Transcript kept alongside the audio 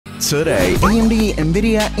Today, AMD,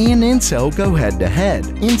 Nvidia, and Intel go head-to-head.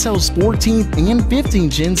 Intel's 14th and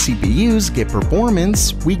 15th Gen CPUs get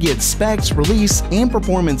performance, we get specs, release, and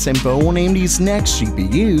performance info on AMD's next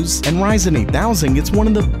GPUs, and Ryzen 8000 gets one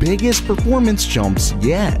of the biggest performance jumps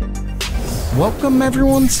yet. Welcome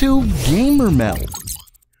everyone to Gamer Meld.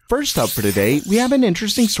 First up for today, we have an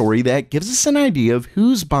interesting story that gives us an idea of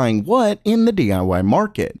who's buying what in the DIY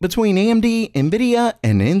market between AMD, Nvidia,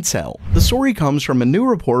 and Intel. The story comes from a new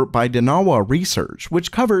report by Danawa Research,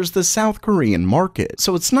 which covers the South Korean market.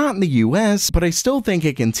 So it's not in the US, but I still think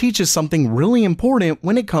it can teach us something really important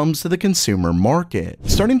when it comes to the consumer market.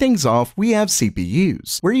 Starting things off, we have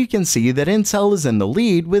CPUs, where you can see that Intel is in the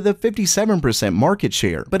lead with a 57% market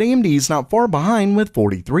share, but AMD is not far behind with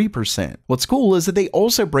 43%. What's cool is that they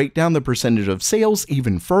also break down the percentage of sales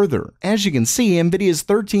even further. As you can see, Nvidia's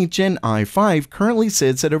 13th Gen i5 currently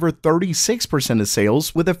sits at over 36% of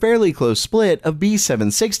sales with a fairly close split of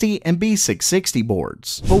B760 and B660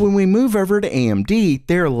 boards. But when we move over to AMD,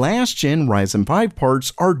 their last gen Ryzen 5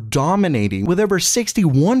 parts are dominating with over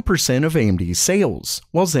 61% of AMD's sales,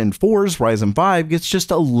 while Zen 4's Ryzen 5 gets just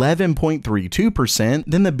 11.32%,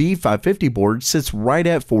 then the B550 board sits right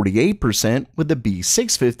at 48% with the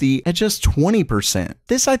B650 at just 20%.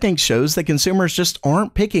 This I think shows that consumers just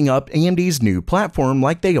aren't picking up AMD's new platform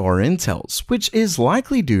like they are Intel's, which is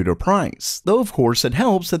likely due to price. Though of course it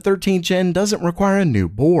helps that 13th Gen doesn't require a new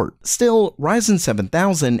board. Still, Ryzen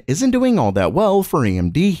 7000 isn't doing all that well for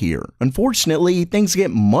AMD here. Unfortunately, things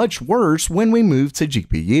get much worse when we move to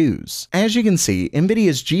GPUs. As you can see,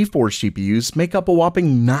 Nvidia's GeForce GPUs make up a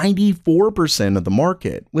whopping 94% of the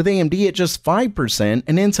market, with AMD at just 5%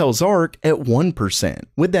 and Intel's Arc at 1%.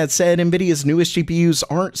 With that said, Nvidia's newest GPUs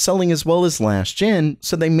aren't selling as well as last gen,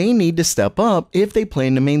 so they may need to step up if they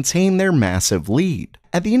plan to maintain their massive lead.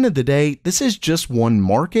 At the end of the day, this is just one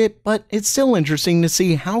market, but it's still interesting to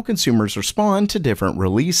see how consumers respond to different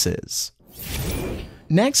releases.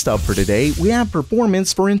 Next up for today, we have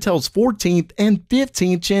performance for Intel's 14th and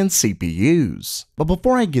 15th Gen CPUs. But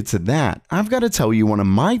before I get to that, I've got to tell you one of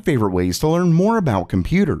my favorite ways to learn more about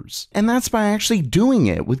computers, and that's by actually doing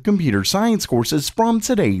it with computer science courses from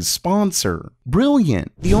today's sponsor,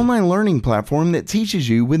 Brilliant, the online learning platform that teaches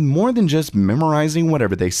you with more than just memorizing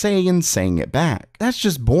whatever they say and saying it back. That's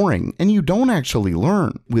just boring, and you don't actually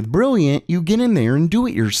learn. With Brilliant, you get in there and do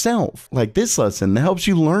it yourself, like this lesson that helps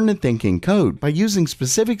you learn to think and code by using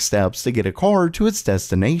specific steps to get a car to its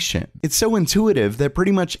destination. It's so intuitive that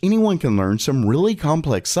pretty much anyone can learn some really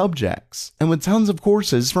complex subjects. And with tons of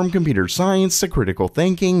courses from computer science to critical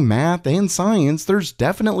thinking, math, and science, there's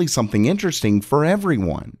definitely something interesting for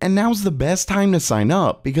everyone. And now's the best time to sign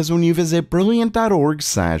up, because when you visit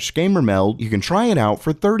brilliant.org/gamermeld, you can try it out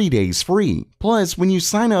for 30 days free. Plus, when you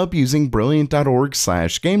sign up using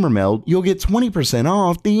brilliant.org/gamermeld, you'll get 20%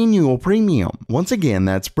 off the annual premium. Once again,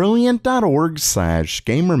 that's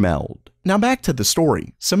brilliant.org/gamermeld. Now back to the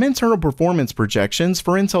story. Some internal performance projections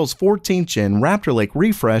for Intel's 14th Gen Raptor Lake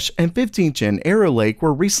refresh and 15th Gen Arrow Lake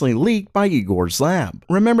were recently leaked by Igor's lab.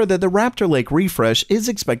 Remember that the Raptor Lake refresh is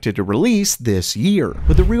expected to release this year,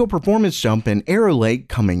 with a real performance jump in Arrow Lake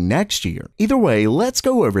coming next year. Either way, let's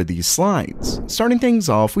go over these slides. Starting things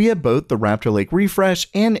off, we have both the Raptor Lake refresh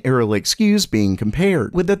and Arrow Lake SKUs being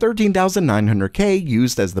compared, with the 13900K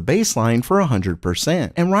used as the baseline for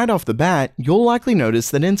 100%. And right off the bat, you'll likely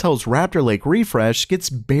notice that Intel's Raptor Lake refresh gets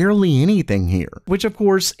barely anything here, which of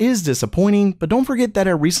course is disappointing, but don't forget that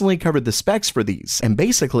I recently covered the specs for these, and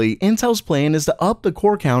basically Intel's plan is to up the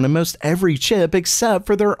core count in most every chip except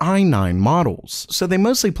for their i9 models, so they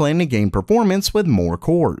mostly plan to gain performance with more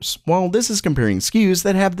cores, while this is comparing SKUs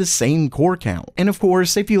that have the same core count. And of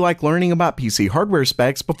course, if you like learning about PC hardware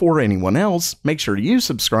specs before anyone else, make sure you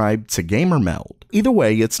subscribe to GamerMeld. Either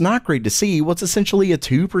way, it's not great to see what's essentially a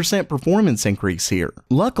 2% performance increase here.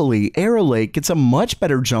 Luckily, Arrow Lake gets a much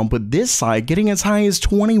better jump, with this side getting as high as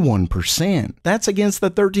 21%. That's against the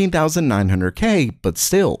 13,900K, but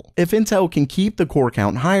still. If Intel can keep the core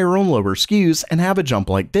count higher on lower SKUs and have a jump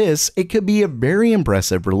like this, it could be a very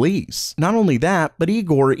impressive release. Not only that, but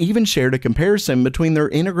Igor even shared a comparison between their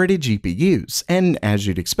integrated GPUs, and as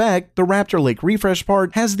you'd expect, the Raptor Lake refresh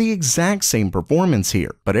part has the exact same performance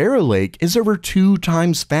here, but Arrow Lake is over 2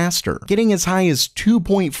 times faster, getting as high as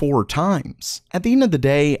 2.4 times. At the end of the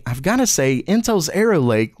day, I've got to say Intel's Arrow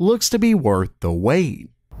Lake looks to be worth the wait.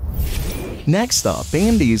 Next up,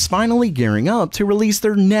 AMD is finally gearing up to release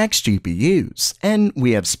their next GPUs, and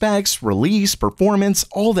we have specs, release, performance,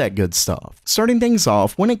 all that good stuff. Starting things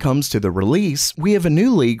off, when it comes to the release, we have a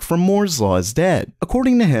new leak from Moore's Law is Dead.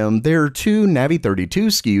 According to him, there are two Navi 32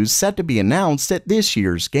 SKUs set to be announced at this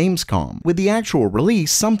year's Gamescom, with the actual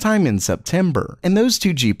release sometime in September, and those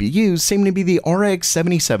two GPUs seem to be the RX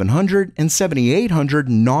 7700 and 7800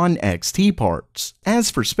 non-XT parts.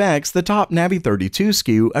 As for specs, the top Navi 32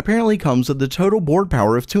 SKU apparently comes with the total board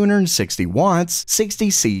power of 260 watts, 60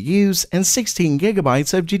 CUs, and 16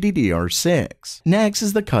 GB of GDDR6. Next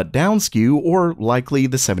is the cut down SKU, or likely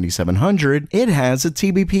the 7700. It has a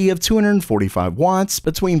TBP of 245 watts,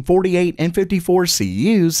 between 48 and 54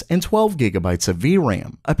 CUs, and 12 GB of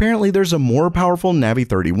VRAM. Apparently there's a more powerful Navi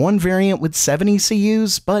 31 variant with 70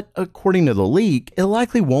 CUs, but according to the leak, it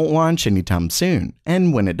likely won't launch anytime soon,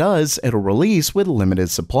 and when it does, it'll release with limited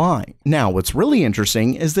supply. Now, what's really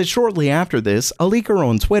interesting is that shortly after this, a leaker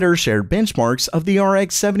on Twitter shared benchmarks of the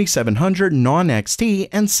RX 7700 non-XT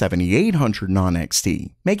and 7800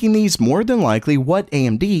 non-XT, making these more than likely what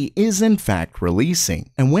AMD is in fact releasing.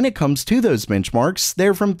 And when it comes to those benchmarks,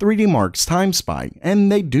 they're from 3D Mark's Time Spy, and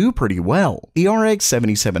they do pretty well. The RX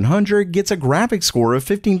 7700 gets a graphics score of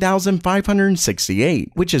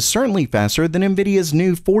 15,568, which is certainly faster than Nvidia's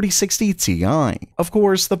new 4060 Ti. Of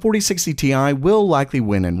course, the 4060 Ti will likely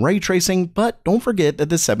win in ray tracing, but don't forget that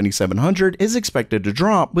the 7700 is expected to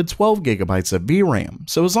drop with 12 GB of VRAM,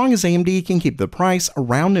 so as long as AMD can keep the price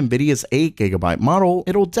around Nvidia's 8 GB model,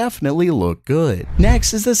 it'll definitely look good.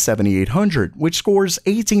 Next is the 7800, which scores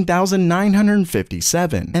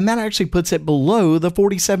 18,957, and that actually puts it below the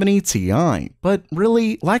 4070 Ti. But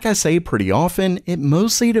really, like I say pretty often, it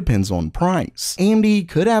mostly depends on price. AMD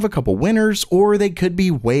could have a couple winners, or they could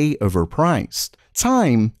be way overpriced.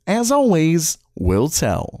 Time, as always, will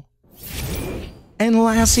tell. And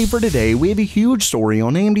lastly for today, we have a huge story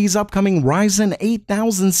on AMD's upcoming Ryzen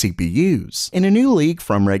 8000 CPUs. In a new leak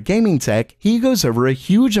from Red Gaming Tech, he goes over a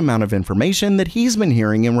huge amount of information that he's been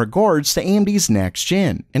hearing in regards to AMD's next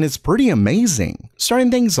gen, and it's pretty amazing.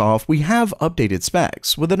 Starting things off, we have updated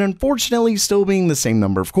specs, with it unfortunately still being the same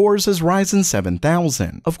number of cores as Ryzen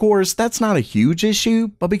 7000. Of course, that's not a huge issue,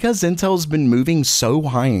 but because Intel's been moving so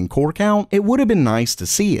high in core count, it would have been nice to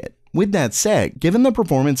see it. With that said, given the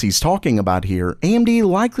performance he's talking about here, AMD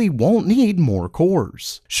likely won't need more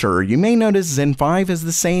cores. Sure, you may notice Zen 5 has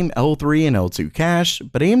the same L3 and L2 cache,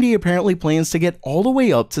 but AMD apparently plans to get all the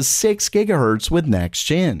way up to 6 GHz with next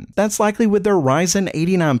gen. That's likely with their Ryzen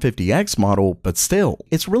 8950X model, but still,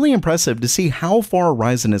 it's really impressive to see how far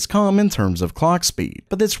Ryzen has come in terms of clock speed,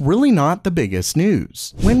 but that's really not the biggest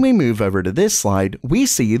news. When we move over to this slide, we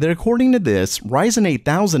see that according to this, Ryzen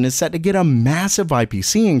 8000 is set to get a massive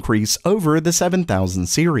IPC increase over the 7000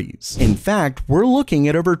 series. In fact, we're looking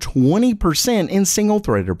at over 20% in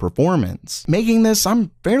single-threaded performance, making this,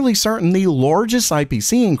 I'm fairly certain, the largest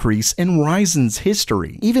IPC increase in Ryzen's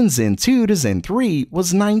history. Even Zen 2 to Zen 3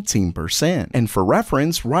 was 19%. And for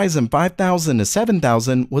reference, Ryzen 5000 to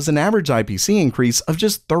 7000 was an average IPC increase of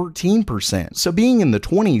just 13%, so being in the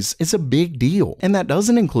 20s is a big deal, and that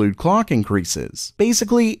doesn't include clock increases.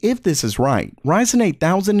 Basically, if this is right, Ryzen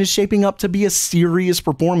 8000 is shaping up to be a serious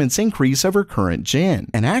performance increase over current gen.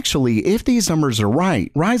 And actually, if these numbers are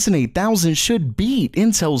right, Ryzen 8000 should beat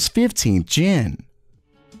Intel's 15th gen.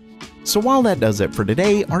 So while that does it for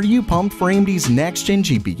today, are you pumped for AMD's next-gen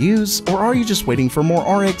GPUs, or are you just waiting for more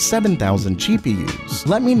RX 7000 GPUs?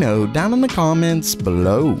 Let me know down in the comments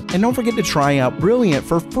below. And don't forget to try out Brilliant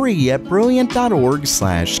for free at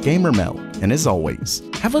brilliant.org/gamermelt. And as always,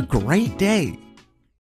 have a great day.